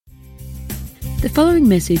The following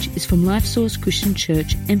message is from LifeSource Christian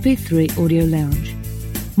Church MP3 Audio Lounge.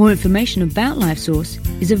 More information about LifeSource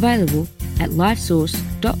is available at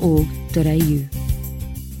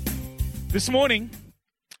lifesource.org.au. This morning,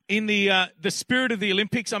 in the spirit of the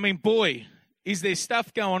Olympics, I mean, boy, is there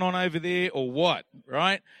stuff going on over there or what,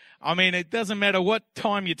 right? I mean, it doesn't matter what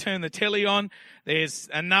time you turn the telly on, there's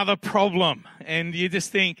another problem. And you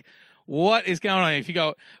just think, what is going on? If you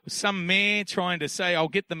go, some man trying to say, I'll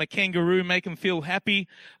get them a kangaroo, make them feel happy.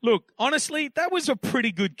 Look, honestly, that was a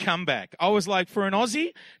pretty good comeback. I was like, for an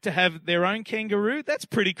Aussie to have their own kangaroo, that's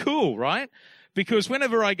pretty cool, right? Because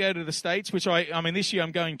whenever I go to the States, which I mean, this year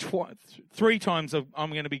I'm going three times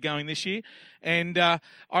I'm going to be going this year. And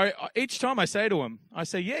each time I say to them, I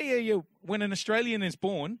say, yeah. When an Australian is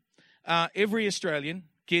born, every Australian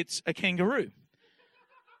gets a kangaroo.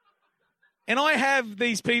 And I have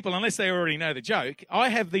these people, unless they already know the joke, I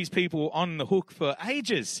have these people on the hook for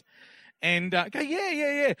ages. And go,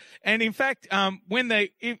 yeah. And in fact, when a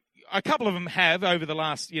couple of them have, over the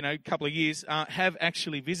last, couple of years, have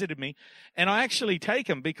actually visited me. And I actually take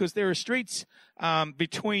them because there are streets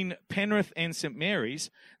between Penrith and St. Mary's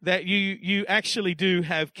that you actually do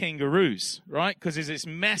have kangaroos, right? Because there's this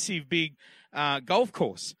massive, big golf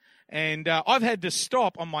course. And I've had to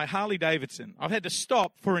stop on my Harley Davidson. I've had to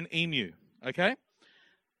stop for an emu. Okay?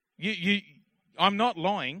 I'm not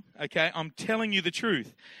lying, okay? I'm telling you the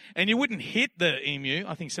truth. And you wouldn't hit the emu.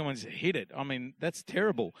 I think someone's hit it. I mean, that's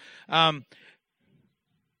terrible. I'm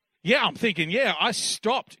thinking, I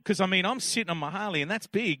stopped because, I'm sitting on my Harley and that's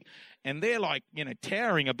big. And they're like,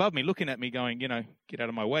 towering above me, looking at me going, get out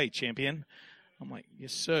of my way, champion. I'm like,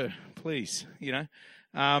 yes, sir, please,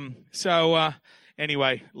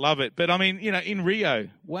 Anyway, love it. But in Rio,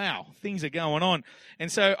 wow, things are going on.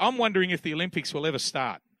 And so I'm wondering if the Olympics will ever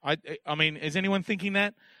start. I mean, is anyone thinking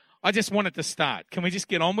that? I just want it to start. Can we just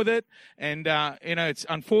get on with it? And, it's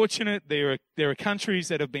unfortunate. There are countries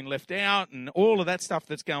that have been left out and all of that stuff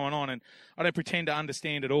that's going on. And I don't pretend to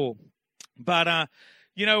understand it all. But,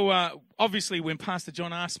 obviously when Pastor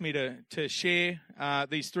John asked me to share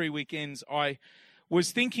these 3 weekends, I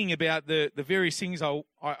was thinking about the various things I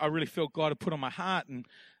really felt God had put on my heart. And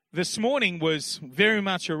this morning was very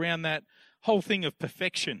much around that whole thing of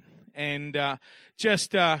perfection and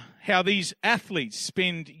just how these athletes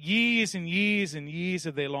spend years and years and years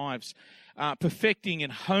of their lives perfecting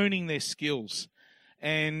and honing their skills.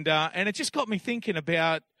 And it just got me thinking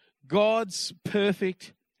about God's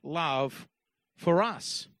perfect love for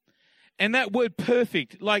us. And that word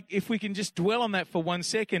perfect, like if we can just dwell on that for 1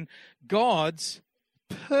 second, God's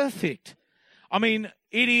perfect. I mean,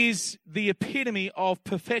 it is the epitome of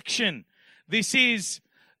perfection. This is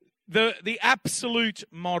the absolute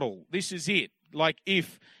model. This is it. Like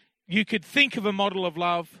if you could think of a model of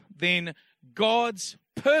love, then God's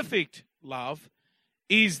perfect love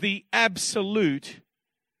is the absolute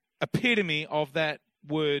epitome of that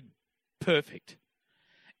word perfect.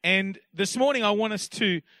 And this morning I want us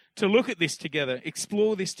to look at this together,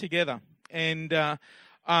 explore this together. And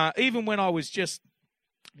even when I was just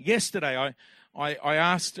yesterday, I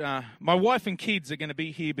asked, my wife and kids are going to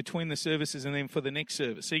be here between the services and then for the next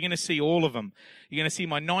service. So you're going to see all of them. You're going to see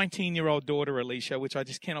my 19-year-old daughter, Alicia, which I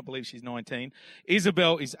just cannot believe she's 19.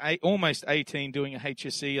 Isabel is almost 18 doing a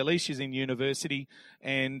HSC. Alicia's in university.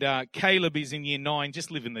 And Caleb is in year 9, just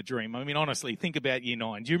living the dream. I mean, honestly, think about year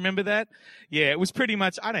 9. Do you remember that? Yeah, it was pretty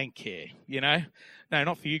much, I don't care, No,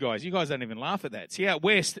 not for you guys. You guys don't even laugh at that. See, out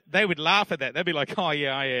west, they would laugh at that. They'd be like, oh,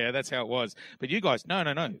 yeah, that's how it was. But you guys, no,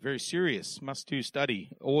 very serious. Must do study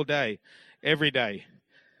all day, every day.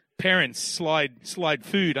 Parents slide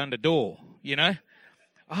food under door,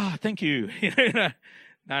 thank you.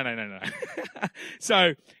 No.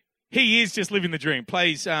 So he is just living the dream.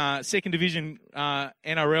 Plays second division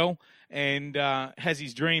NRL and has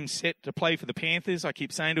his dream set to play for the Panthers. I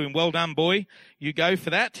keep saying to him, well done, boy. You go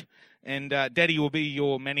for that. And Daddy will be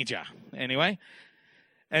your manager, anyway.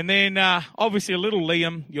 And then obviously a little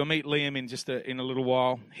Liam. You'll meet Liam in a little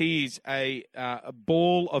while. He's a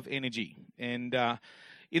ball of energy. And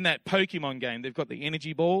in that Pokemon game, they've got the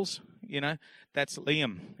energy balls. That's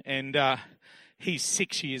Liam, and he's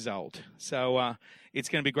 6 years old. So it's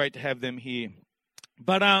going to be great to have them here.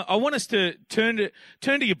 But I want us to turn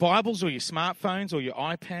to your Bibles or your smartphones or your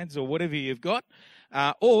iPads or whatever you've got.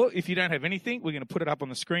 Or if you don't have anything, we're going to put it up on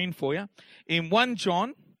the screen for you. In 1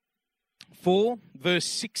 John 4, verse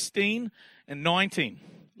 16 and 19.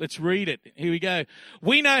 Let's read it. Here we go.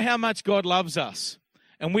 We know how much God loves us,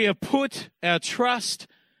 and we have put our trust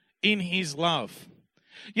in his love.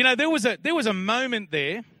 There was a moment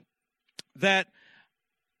there that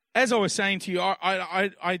as I was saying to you,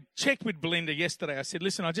 I checked with Belinda yesterday. I said,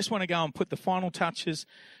 listen, I just want to go and put the final touches,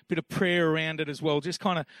 bit of prayer around it as well, just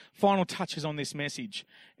kind of final touches on this message.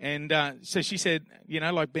 And so she said,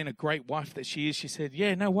 like being a great wife that she is, she said,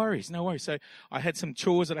 yeah, no worries. So I had some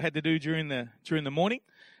chores that I had to do during the morning,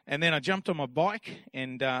 and then I jumped on my bike,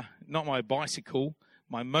 and not my bicycle,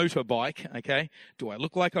 my motorbike, okay? Do I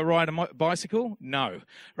look like I ride a bicycle? No,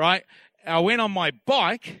 right? I went on my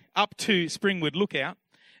bike up to Springwood Lookout,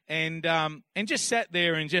 and just sat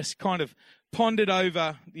there and just kind of pondered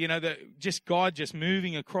over, just God just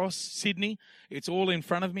moving across Sydney. It's all in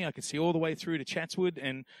front of me. I could see all the way through to Chatswood,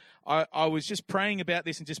 and I was just praying about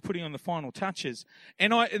this and just putting on the final touches.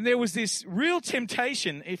 And there was this real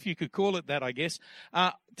temptation, if you could call it that, I guess,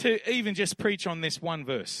 to even just preach on this one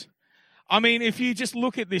verse. I mean, if you just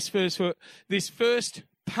look at this first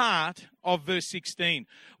part of verse 16,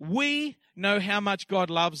 we know how much God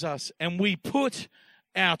loves us, and we put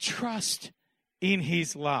our trust in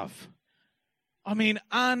his love. I mean,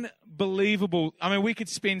 unbelievable. I mean, we could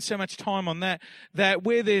spend so much time on that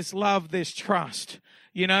where there's love, there's trust,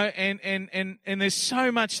 and there's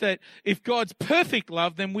so much that if God's perfect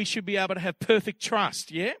love, then we should be able to have perfect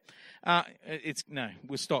trust. Yeah.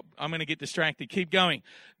 We'll stop. I'm going to get distracted. Keep going.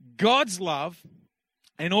 God's love,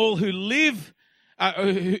 and all who live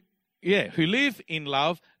in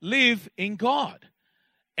love, live in God,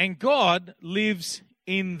 and God lives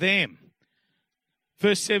in them.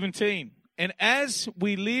 Verse 17, and as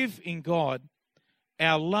we live in God,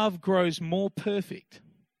 our love grows more perfect.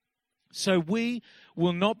 So we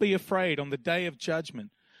will not be afraid on the day of judgment,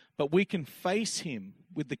 but we can face him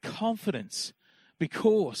with the confidence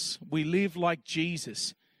because we live like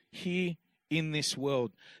Jesus here in this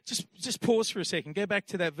world. Just pause for a second. Go back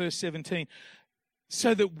to that verse 17.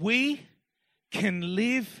 So that we can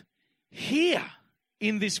live here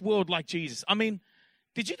in this world like Jesus. I mean,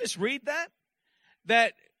 did you just read that?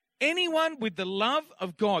 That anyone with the love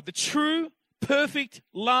of God, the true, perfect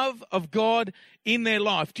love of God in their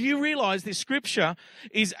life. Do you realize this scripture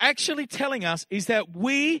is actually telling us is that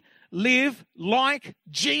we live like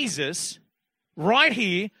Jesus right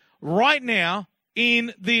here, right now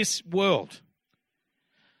in this world.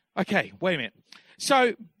 Okay, wait a minute.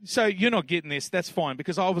 So you're not getting this. That's fine,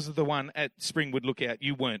 because I was the one at Springwood Lookout.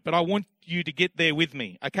 You weren't. But I want you to get there with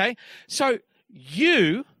me, okay? So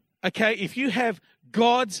if you have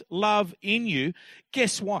God's love in you,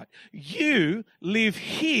 guess what? You live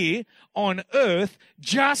here on earth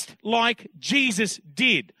just like Jesus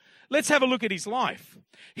did. Let's have a look at his life.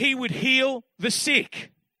 He would heal the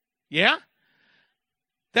sick. Yeah?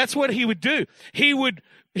 That's what he would do. He would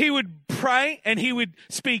pray and he would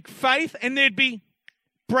speak faith, and there'd be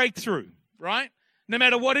breakthrough, right? No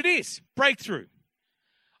matter what it is, breakthrough.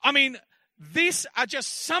 I mean, these are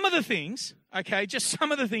just some of the things, okay? Just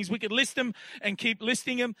some of the things. We could list them and keep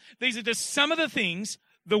listing them. These are just some of the things,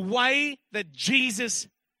 the way that Jesus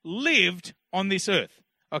lived on this earth,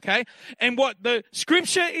 okay? And what the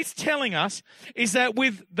scripture is telling us is that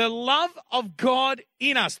with the love of God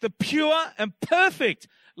in us, the pure and perfect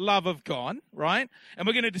love of God, right? And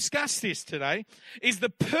we're going to discuss this today, is the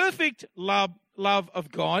perfect love of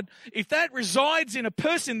God. If that resides in a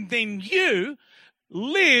person, then you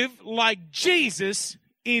live like Jesus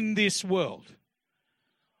in this world.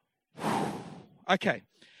 Okay.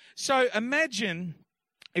 So imagine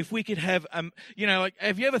if we could have,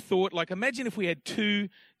 have you ever thought, imagine if we had two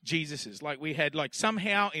Jesuses, we had,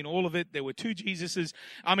 somehow in all of it, there were two Jesuses.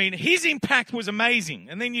 I mean, his impact was amazing.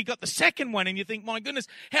 And then you got the second one and you think, my goodness,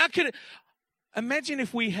 how could it? Imagine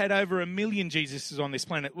if we had over 1 million Jesuses on this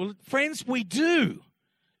planet. Well, friends, we do.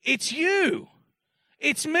 It's you.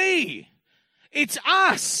 It's me. It's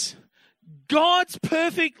us. God's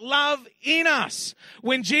perfect love in us.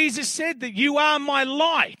 When Jesus said that you are my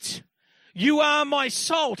light, you are my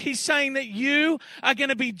salt, he's saying that you are going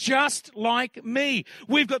to be just like me.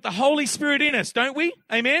 We've got the Holy Spirit in us, don't we?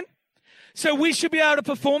 Amen? So we should be able to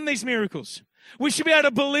perform these miracles. We should be able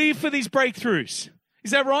to believe for these breakthroughs.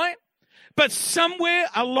 Is that right? But somewhere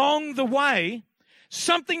along the way,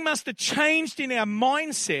 something must have changed in our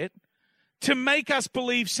mindset to make us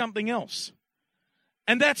believe something else.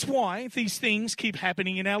 And that's why these things keep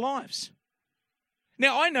happening in our lives.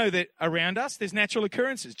 Now, I know that around us, there's natural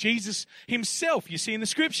occurrences. Jesus himself, you see in the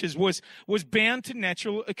scriptures, was bound to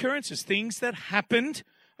natural occurrences, things that happened,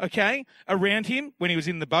 around him when he was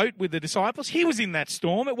in the boat with the disciples. He was in that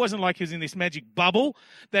storm. It wasn't like he was in this magic bubble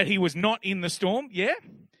that he was not in the storm. Yeah,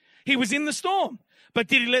 he was in the storm. But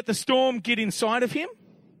did he let the storm get inside of him?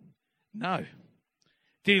 No.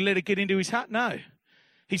 Did he let it get into his heart? No.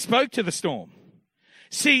 He spoke to the storm.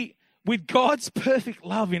 See, with God's perfect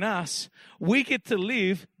love in us, we get to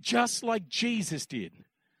live just like Jesus did.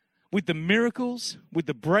 With the miracles, with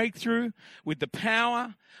the breakthrough, with the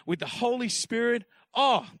power, with the Holy Spirit.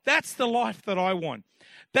 Oh, that's the life that I want.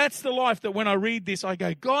 That's the life that when I read this, I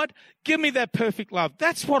go, God, give me that perfect love.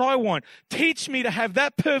 That's what I want. Teach me to have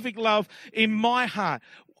that perfect love in my heart.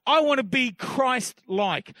 I want to be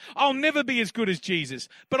Christ-like. I'll never be as good as Jesus,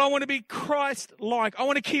 but I want to be Christ-like. I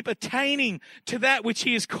want to keep attaining to that which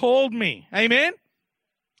he has called me. Amen?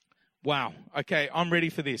 Wow. Okay, I'm ready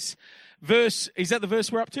for this. Is that the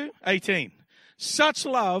verse we're up to? 18. Such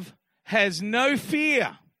love has no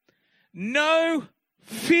fear. No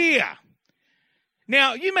fear.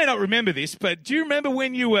 Now, you may not remember this, but do you remember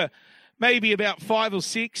when you were maybe about 5 or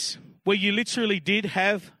 6 where you literally did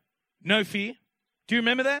have no fear? Do you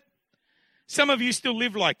remember that? Some of you still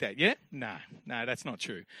live like that, yeah? No, that's not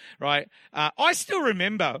true, right? I still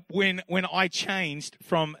remember when I changed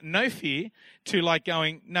from no fear to like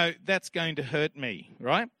going, no, that's going to hurt me,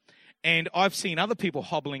 right? And I've seen other people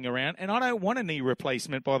hobbling around, and I don't want a knee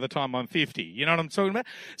replacement by the time I'm 50. You know what I'm talking about?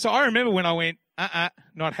 So I remember when I went,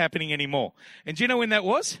 not happening anymore. And do you know when that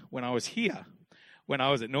was? When I was here. When I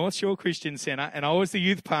was at North Shore Christian Centre, and I was the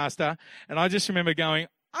youth pastor, and I just remember going,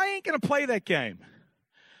 I ain't going to play that game.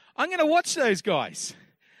 I'm going to watch those guys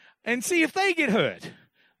and see if they get hurt.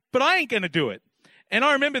 But I ain't going to do it. And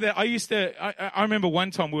I remember that I remember one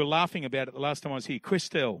time we were laughing about it the last time I was here.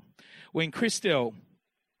 Christelle. When Christelle,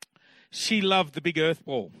 she loved the big earth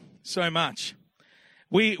ball so much.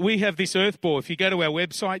 We have this earth ball. If you go to our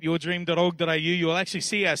website, yourdream.org.au, you'll actually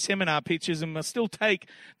see our seminar pictures, and we'll still take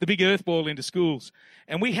the big earth ball into schools.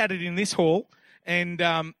 And we had it in this hall, and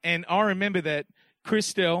I remember that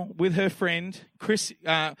Christelle, with her friend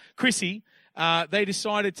Chrissy, they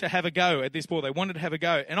decided to have a go at this ball. They wanted to have a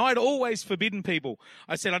go. And I'd always forbidden people.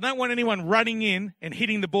 I said, I don't want anyone running in and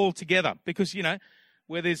hitting the ball together because, you know,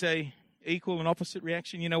 where there's a equal and opposite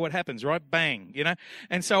reaction, you know what happens, right? Bang, you know?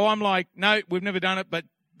 And so I'm like, no, we've never done it, but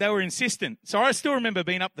they were insistent. So I still remember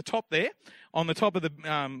being up the top there, on the top of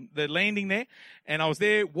the landing there, and I was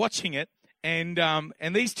there watching it, and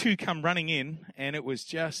these two come running in, and it was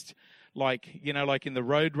just like, you know, like in the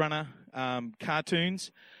Roadrunner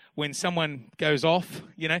cartoons, when someone goes off,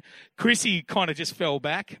 you know. Chrissy kind of just fell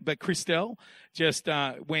back, but Christelle just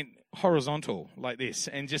went horizontal like this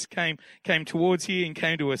and just came towards here and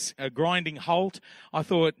came to a grinding halt. I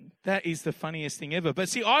thought, that is the funniest thing ever. But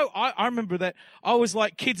see, I remember that I was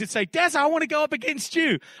like, kids would say, Daz, I want to go up against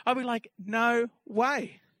you. I'd be like, no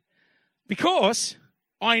way. Because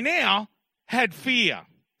I now had fear.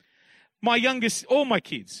 My youngest, all my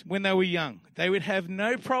kids, when they were young, they would have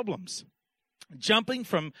no problems jumping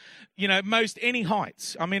from, you know, most any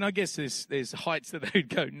heights. I mean, I guess there's heights that they'd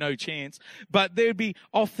go no chance, but they'd be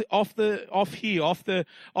off the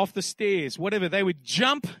stairs, whatever. They would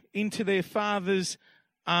jump into their father's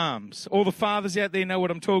arms. All the fathers out there know what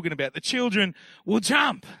I'm talking about. The children will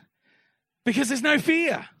jump because there's no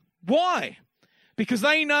fear. Why? Because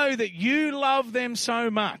they know that you love them so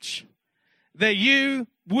much that you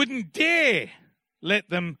wouldn't dare let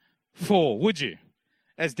them fall, would you,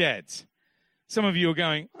 as dads? Some of you are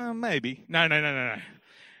going, oh, maybe. No.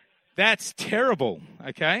 That's terrible,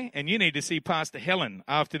 okay? And you need to see Pastor Helen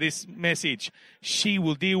after this message. She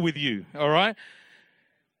will deal with you, all right?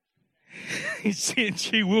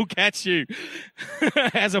 She will catch you.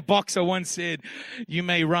 As a boxer once said, you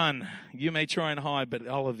may run, you may try and hide, but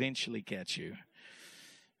I'll eventually catch you.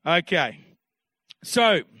 Okay.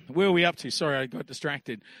 So, where are we up to? Sorry, I got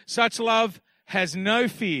distracted. Such love has no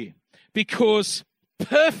fear because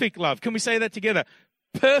perfect love, can we say that together?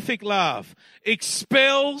 Perfect love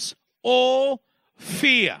expels all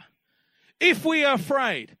fear. If we are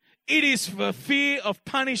afraid, it is for fear of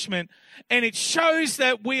punishment, and it shows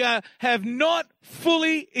that we have not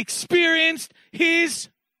fully experienced His.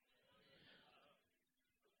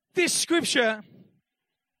 This scripture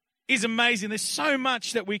is amazing. There's so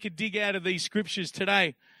much that we could dig out of these scriptures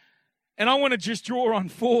today. And I want to just draw on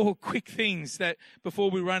 4 quick things that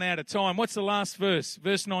before we run out of time. What's the last verse?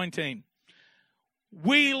 Verse 19.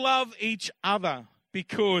 We love each other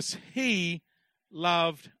because He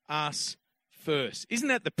loved us first. Isn't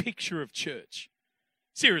that the picture of church?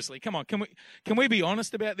 Seriously, come on. Can we be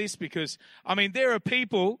honest about this? Because, I mean, there are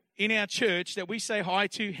people in our church that we say hi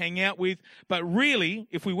to, hang out with, but really,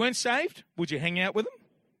 if we weren't saved, would you hang out with them?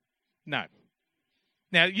 No.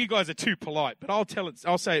 Now, you guys are too polite, but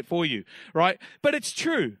I'll say it for you, right? But it's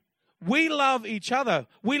true. We love each other.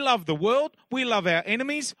 We love the world. We love our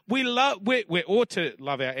enemies. We ought to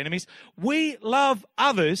love our enemies. We love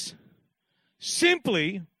others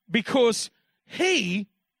simply because He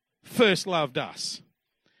first loved us.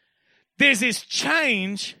 there's this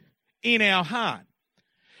change in our heart.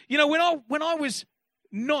 You know, when I was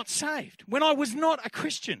not saved, when I was not a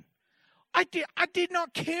Christian, I did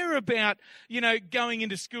not care about, going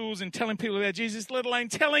into schools and telling people about Jesus, let alone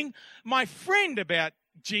telling my friend about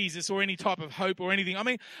Jesus or any type of hope or anything. I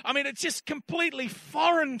mean, it's just completely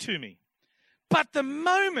foreign to me. But the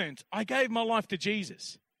moment I gave my life to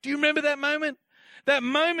Jesus, do you remember that moment? That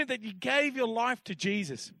moment that you gave your life to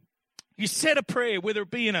Jesus. You said a prayer, whether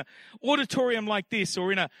it be in an auditorium like this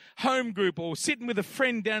or in a home group or sitting with a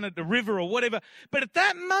friend down at the river or whatever. But at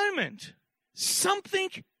that moment, something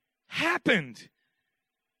happened.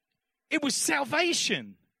 It was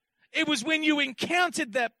salvation. It was when you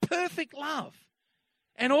encountered that perfect love.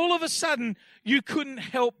 And all of a sudden, you couldn't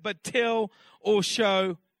help but tell or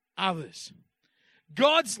show others.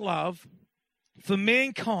 God's love for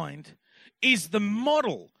mankind is the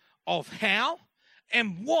model of how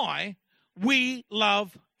and why we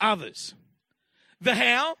love others. The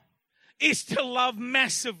how is to love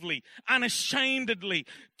massively, unashamedly,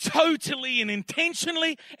 totally and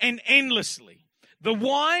intentionally and endlessly. The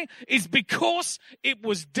why is because it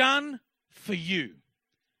was done for you.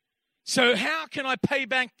 So how can I pay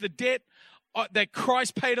back the debt that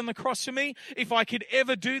Christ paid on the cross for me? If I could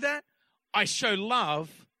ever do that, I show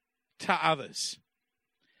love to others.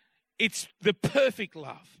 It's the perfect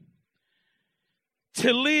love.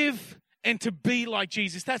 To live and to be like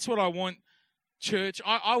Jesus. That's what I want, church.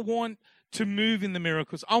 I want to move in the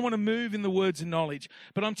miracles. I want to move in the words of knowledge.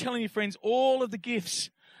 But I'm telling you, friends, all of the gifts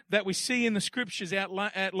that we see in the scriptures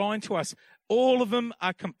outlined to us, all of them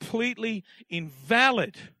are completely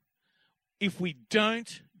invalid if we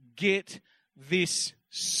don't get this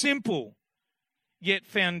simple yet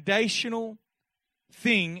foundational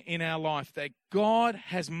thing in our life that God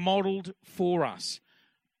has modeled for us.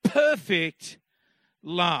 Perfect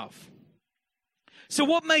love. So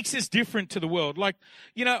what makes us different to the world?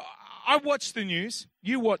 I watch the news,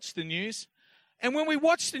 you watch the news, and when we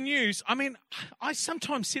watch the news, I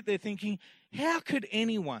sometimes sit there thinking, how could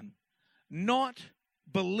anyone not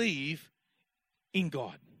believe in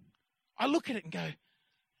God? I look at it and go,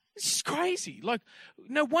 this is crazy.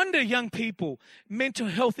 No wonder young people, mental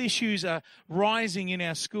health issues are rising in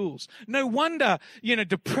our schools. No wonder,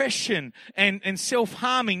 depression and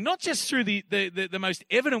self-harming, not just through the most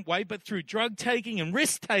evident way, but through drug taking and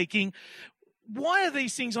risk taking. Why are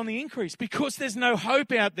these things on the increase? Because there's no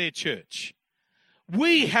hope out there, church.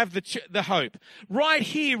 We have the hope. Right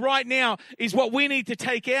here, right now, is what we need to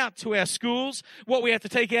take out to our schools, what we have to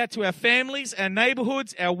take out to our families, our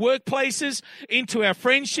neighborhoods, our workplaces, into our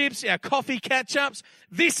friendships, our coffee catch-ups.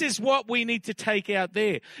 This is what we need to take out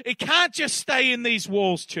there. It can't just stay in these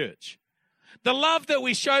walls, church. The love that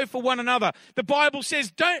we show for one another. The Bible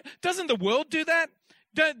says, doesn't the world do that?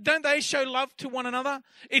 Don't they show love to one another?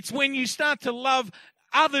 It's when you start to love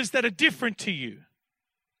others that are different to you.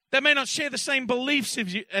 They may not share the same beliefs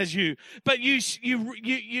as you, but you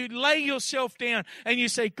lay yourself down and you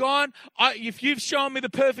say, God, if you've shown me the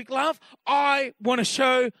perfect love, I want to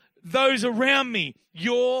show those around me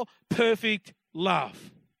your perfect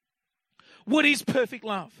love. What is perfect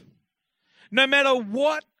love? No matter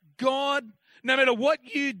what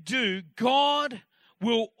you do, God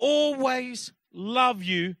will always love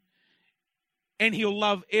you and he'll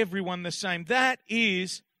love everyone the same. That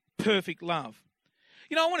is perfect love.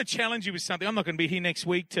 I want to challenge you with something. I'm not going to be here next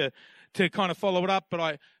week to kind of follow it up, but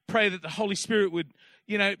I pray that the Holy Spirit would,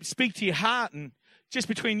 speak to your heart, and just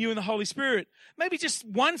between you and the Holy Spirit, maybe just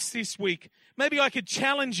once this week, maybe I could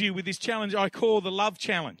challenge you with this challenge I call the love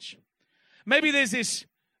challenge. Maybe there's this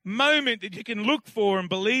moment that you can look for and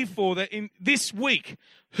believe for, that in this week,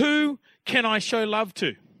 who can I show love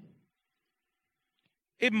to?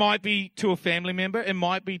 It might be to a family member. It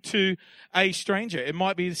might be to a stranger. It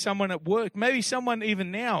might be someone at work. Maybe someone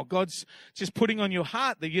even now, God's just putting on your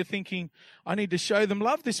heart that you're thinking, I need to show them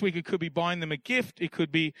love this week. It could be buying them a gift. It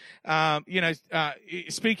could be,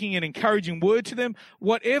 speaking an encouraging word to them.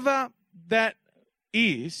 Whatever that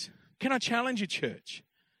is, can I challenge you, church,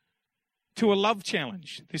 to a love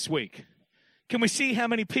challenge this week? Can we see how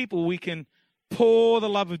many people we can pour the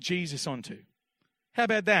love of Jesus onto? How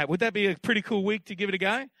about that? Would that be a pretty cool week to give it a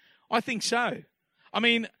go? I think so.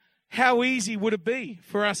 How easy would it be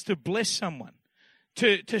for us to bless someone,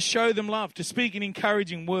 to show them love, to speak an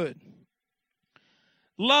encouraging word?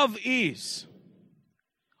 Love is,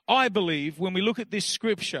 I believe, when we look at this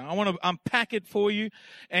scripture, I want to unpack it for you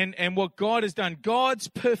and what God has done. God's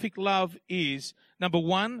perfect love is, number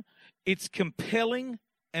one, it's compelling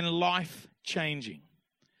and life-changing.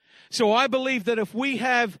 So I believe that if we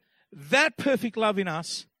have that perfect love in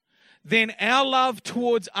us, then our love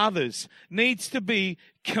towards others needs to be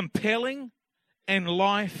compelling and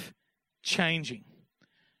life-changing.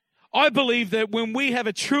 I believe that when we have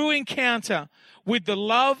a true encounter with the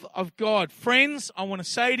love of God, friends, I want to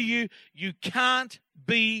say to you, you can't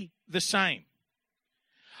be the same.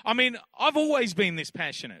 I mean, I've always been this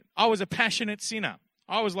passionate. I was a passionate sinner.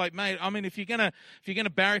 I was like, mate, I mean, if you're gonna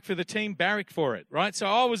barrack for the team, barrack for it, right? So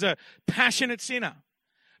I was a passionate sinner.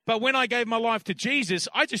 But when I gave my life to Jesus,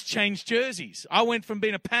 I just changed jerseys. I went from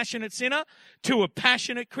being a passionate sinner to a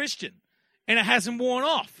passionate Christian. And it hasn't worn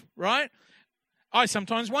off, right? I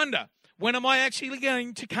sometimes wonder, when am I actually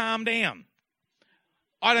going to calm down?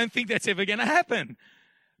 I don't think that's ever going to happen.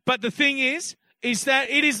 But the thing is that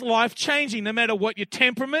it is life-changing, no matter what your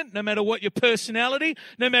temperament, no matter what your personality,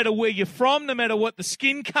 no matter where you're from, no matter what the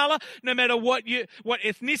skin color, no matter what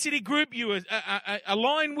ethnicity group you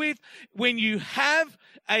align with. When you have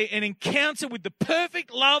an encounter with the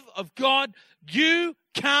perfect love of God, you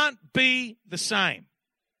can't be the same.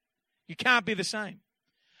 You can't be the same.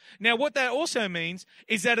 Now, what that also means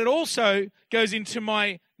is that it also goes into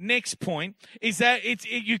my next point, is that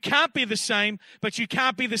you can't be the same, but you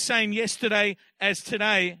can't be the same yesterday as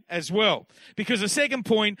today as well. Because the second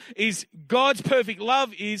point is God's perfect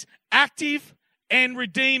love is active and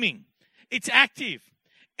redeeming. It's active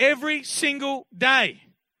every single day.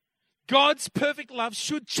 God's perfect love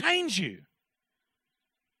should change you.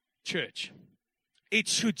 Church, it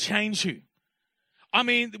should change you. I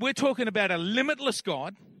mean, we're talking about a limitless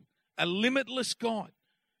God. A limitless God.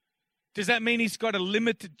 Does that mean he's got a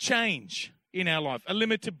limited change in our life, a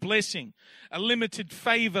limited blessing, a limited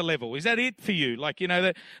favor level? Is that it for you? Like,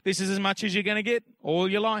 that this is as much as you're going to get all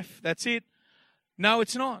your life. That's it. No,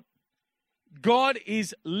 it's not. God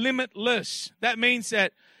is limitless. That means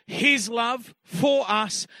that his love for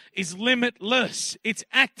us is limitless. It's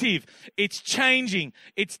active. It's changing.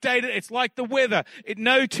 It's dated. It's like the weather.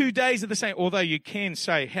 No 2 days are the same. Although you can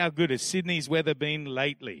say, how good has Sydney's weather been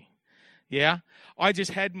lately? Yeah, I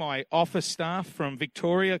just had my office staff from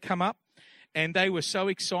Victoria come up, and they were so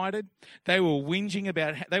excited. They were whinging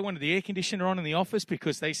about they wanted the air conditioner on in the office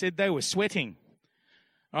because they said they were sweating.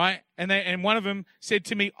 All right, and one of them said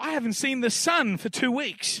to me, "I haven't seen the sun for 2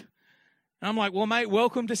 weeks." And I'm like, "Well, mate,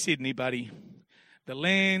 welcome to Sydney, buddy, the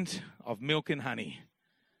land of milk and honey,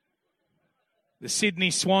 the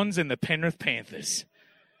Sydney Swans and the Penrith Panthers."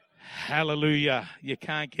 Hallelujah. You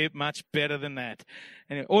can't get much better than that.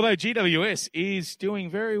 And although GWS is doing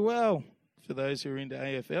very well for those who are into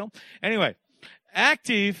AFL. Anyway,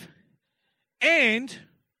 active and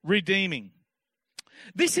redeeming.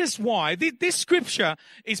 This is why this scripture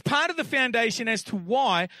is part of the foundation as to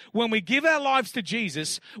why when we give our lives to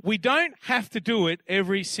Jesus, we don't have to do it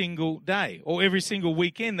every single day or every single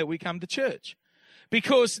weekend that we come to church.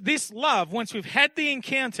 Because this love, once we've had the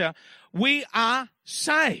encounter, we are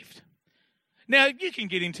saved. Now, you can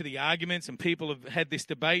get into the arguments, and people have had this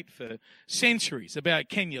debate for centuries about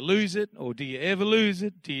can you lose it, or do you ever lose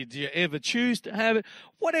it? Do you ever choose to have it?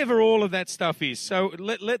 Whatever all of that stuff is. So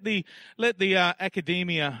let the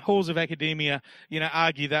academia, halls of academia,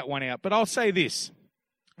 argue that one out. But I'll say this,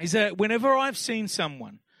 is that whenever I've seen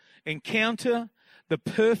someone encounter the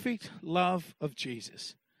perfect love of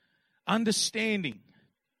Jesus, understanding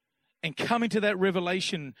and coming to that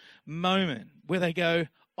revelation moment where they go,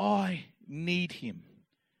 I need him.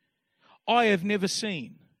 I have never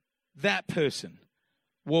seen that person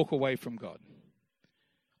walk away from God.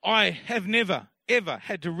 I have never, ever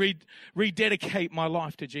had to rededicate my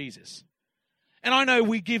life to Jesus. And I know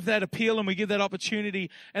we give that appeal and we give that opportunity,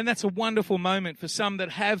 and that's a wonderful moment for some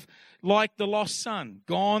that have, like the lost son,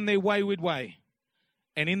 gone their wayward way.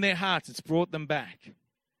 And in their hearts, it's brought them back.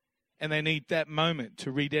 And they need that moment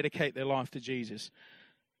to rededicate their life to Jesus.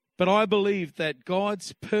 But I believe that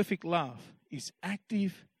God's perfect love is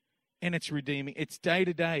active and it's redeeming. It's day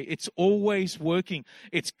to day. It's always working.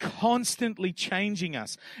 It's constantly changing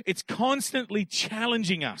us. It's constantly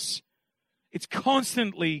challenging us. It's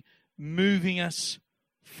constantly moving us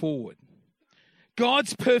forward.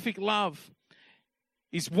 God's perfect love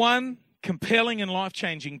is 1, compelling and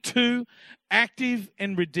life-changing. 2, active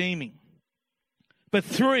and redeeming. But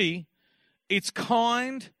 3, it's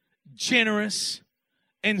kind, generous,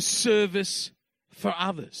 and service for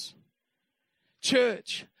others.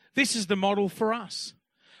 Church, this is the model for us.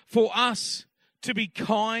 For us to be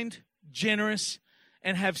kind, generous,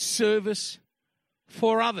 and have service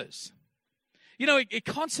for others. It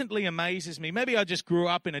constantly amazes me. Maybe I just grew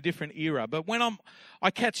up in a different era, but when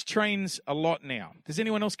I catch trains a lot now. Does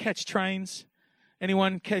anyone else catch trains?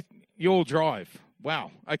 Anyone? You all drive.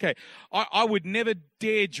 Wow. Okay. I would never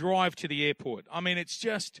dare drive to the airport. I mean, it's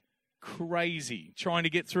just crazy trying to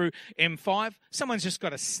get through M5. Someone's just got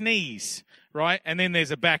to sneeze, right? And then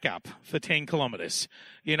there's a backup for 10 kilometers,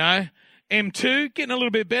 you know? M2, getting a little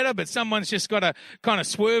bit better, but someone's just got to kind of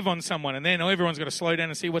swerve on someone, and then everyone's got to slow down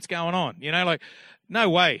and see what's going on. You know, like, no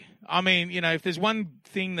way. I mean, you know, if there's one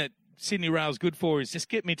thing that Sydney Rail's good for is just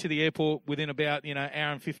get me to the airport within about, you know,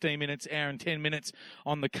 hour and 15 minutes, hour and 10 minutes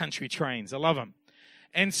on the country trains. I love them.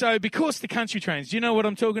 And so because the country trains, do you know what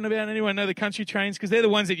I'm talking about? Anyone know the country trains? Because they're the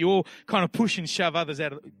ones that you all kind of push and shove others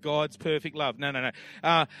out of God's perfect love. No.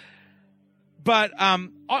 But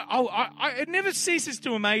it never ceases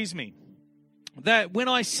to amaze me that when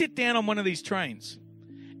I sit down on one of these trains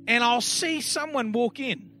and I'll see someone walk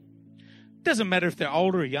in, doesn't matter if they're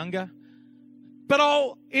older or younger, but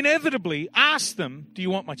I'll inevitably ask them, do you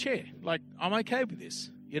want my chair? Like, I'm okay with this,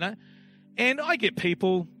 you know? And I get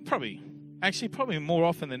people, probably more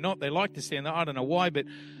often than not, they like to stand there. I don't know why, but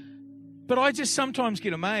I just sometimes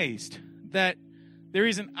get amazed that there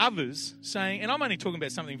isn't others saying, and I'm only talking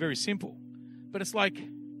about something very simple, but it's like,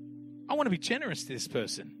 I want to be generous to this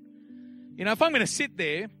person. You know, if I'm going to sit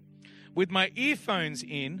there with my earphones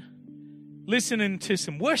in, listening to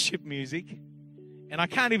some worship music, and I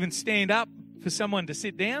can't even stand up for someone to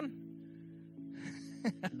sit down,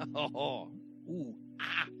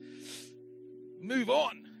 move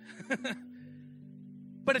on.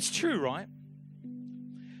 But it's true, right?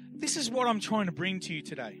 This is what I'm trying to bring to you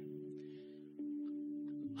today.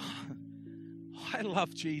 I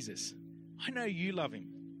love Jesus. I know you love him.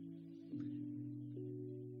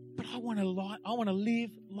 But I want to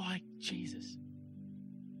live like Jesus.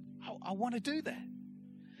 I want to do that.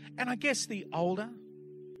 And I guess the older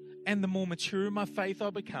and the more mature in my faith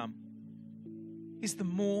I become is the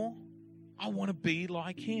more I want to be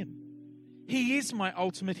like him. He is my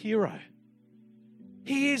ultimate hero.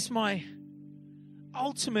 He is my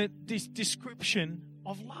ultimate description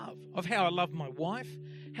of love, of how I love my wife,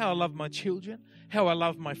 how I love my children, how I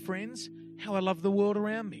love my friends, how I love the world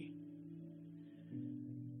around me.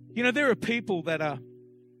 You know, there are people that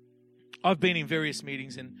I've been in various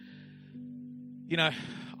meetings and, you know,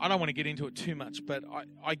 I don't want to get into it too much, but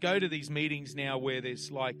I go to these meetings now where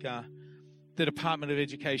there's like the Department of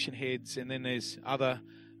Education heads, and then there's other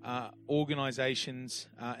organizations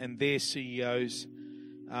and their CEOs.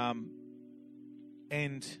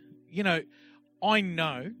 And, you know, I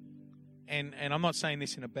know, and I'm not saying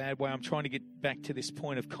this in a bad way, I'm trying to get back to this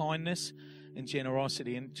point of kindness and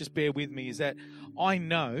generosity, and just bear with me, is that I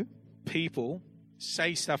know people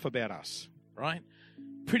say stuff about us, right?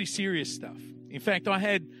 Pretty serious stuff. In fact, I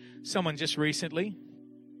had someone just recently,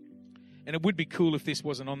 and it would be cool if this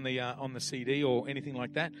wasn't on the CD or anything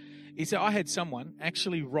like that, is that I had someone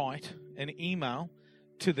actually write an email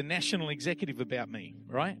to the national executive about me,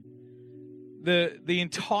 right? The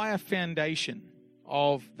entire foundation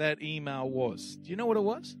of that email was, do you know what it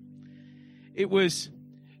was? It was,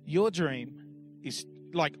 your dream is,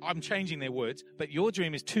 like, I'm changing their words, but your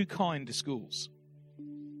dream is too kind to schools.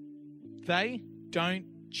 They don't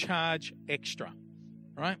charge extra,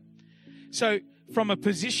 right? So from a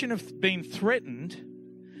position of being threatened,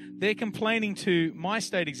 they're complaining to my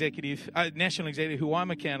state executive, national executive, who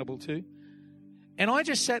I'm accountable to. And I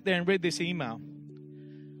just sat there and read this email.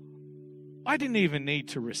 I didn't even need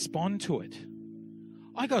to respond to it.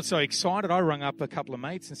 I got so excited, I rung up a couple of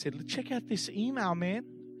mates and said, check out this email, man.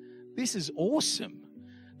 This is awesome.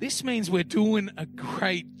 This means we're doing a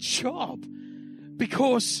great job.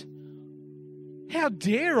 Because how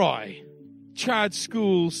dare I charge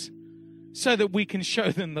schools so that we can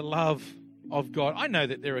show them the love of God? I know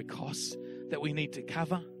that there are costs that we need to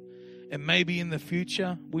cover. And maybe in the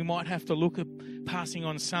future, we might have to look at passing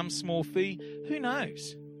on some small fee. Who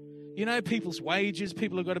knows? You know, people's wages,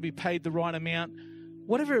 people have got to be paid the right amount,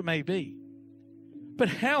 whatever it may be. But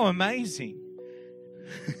how amazing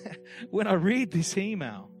when I read this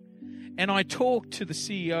email and I talk to the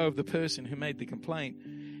CEO of the person who made the complaint,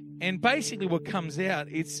 and basically what comes out,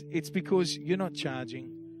 it's because you're not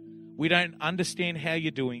charging. We don't understand how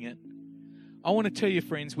you're doing it. I want to tell you,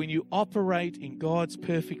 friends, when you operate in God's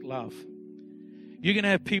perfect love, you're going to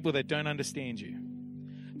have people that don't understand you.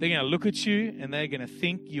 They're going to look at you and they're going to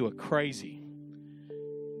think you are crazy.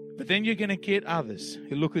 But then you're going to get others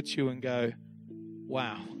who look at you and go,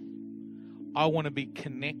 wow, I want to be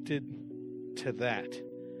connected to that.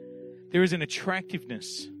 There is an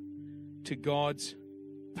attractiveness to God's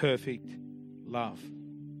perfect love.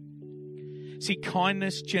 See,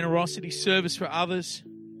 kindness, generosity, service for others,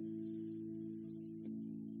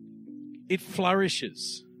 it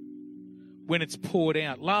flourishes when it's poured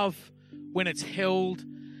out. Love, when it's held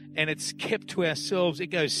and it's kept to ourselves, it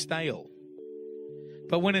goes stale.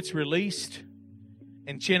 But when it's released,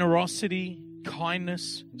 and generosity,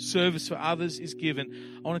 kindness, service for others is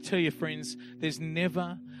given, I want to tell you, friends, there's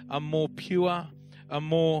never a more pure, a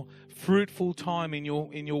more fruitful time in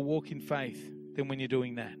your walk in faith than when you're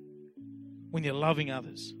doing that, when you're loving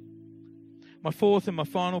others. My fourth and my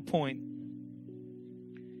final point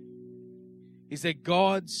is that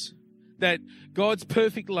God's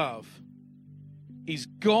perfect love is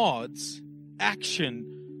God's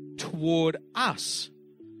action toward us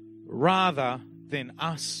rather than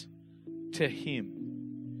us to Him.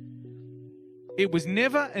 It was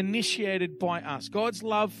never initiated by us. God's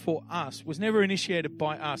love for us was never initiated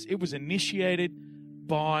by us. It was initiated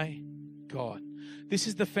by God. This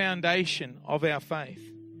is the foundation of our faith,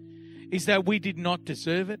 is that we did not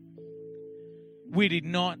deserve it. We did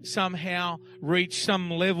not somehow reach some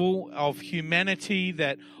level of humanity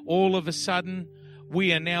that all of a sudden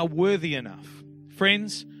we are now worthy enough.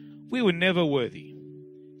 Friends, we were never worthy.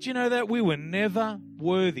 Do you know that? We were never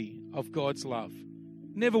worthy of God's love.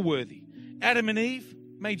 Never worthy. Adam and Eve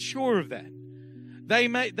made sure of that.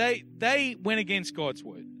 They went against God's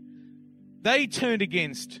word. They turned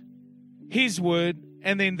against His word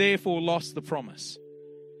and then therefore lost the promise.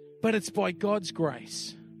 But it's by God's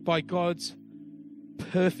grace, by God's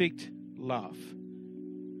perfect love,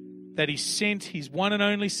 that He sent His one and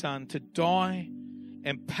only Son to die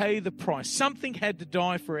and pay the price. Something had to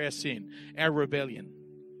die for our sin, our rebellion.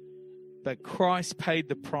 But Christ paid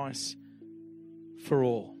the price for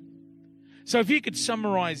all. So if you could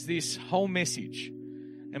summarize this whole message,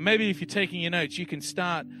 and maybe if you're taking your notes, you can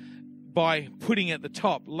start by putting at the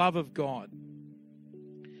top, love of God.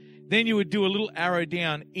 Then you would do a little arrow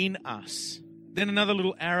down, in us. Then another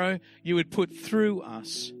little arrow you would put through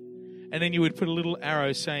us. And then you would put a little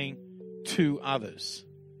arrow saying, to others.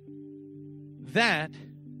 That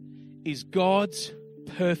is God's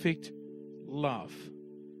perfect love.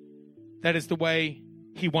 That is the way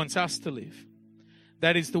He wants us to live.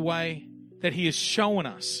 That is the way that He has shown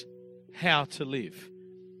us how to live.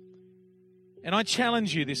 And I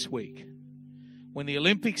challenge you this week, when the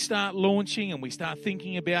Olympics start launching and we start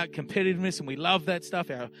thinking about competitiveness and we love that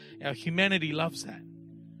stuff, our humanity loves that.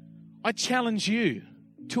 I challenge you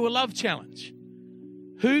to a love challenge.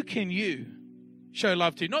 Who can you show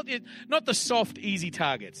love to? Not the soft, easy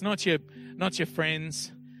targets, not your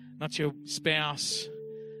friends, not your spouse,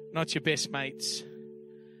 not your best mates.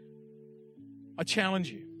 I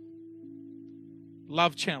challenge you.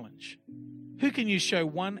 Love challenge. Who can you show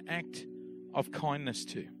one act of kindness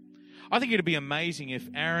to? I think it'd be amazing if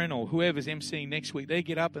Aaron or whoever's emceeing next week, they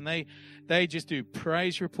get up and they just do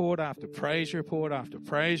praise report after praise report after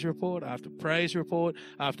praise report after praise report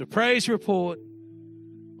after praise report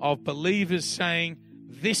of believers saying,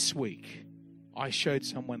 this week I showed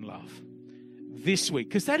someone love. This week.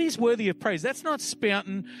 Because that is worthy of praise. That's not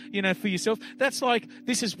spouting, for yourself. That's like,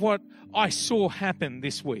 this is what I saw happen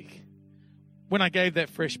this week. When I gave that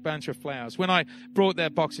fresh bunch of flowers, when I brought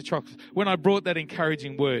that box of chocolates, when I brought that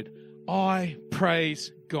encouraging word, I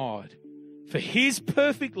praise God for His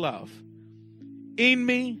perfect love in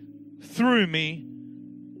me, through me,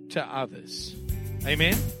 to others.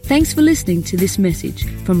 Amen. Thanks for listening to this message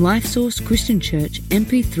from Life Source Christian Church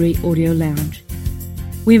MP3 Audio Lounge.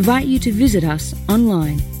 We invite you to visit us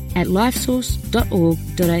online at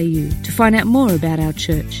lifesource.org.au to find out more about our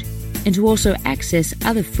church and to also access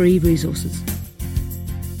other free resources.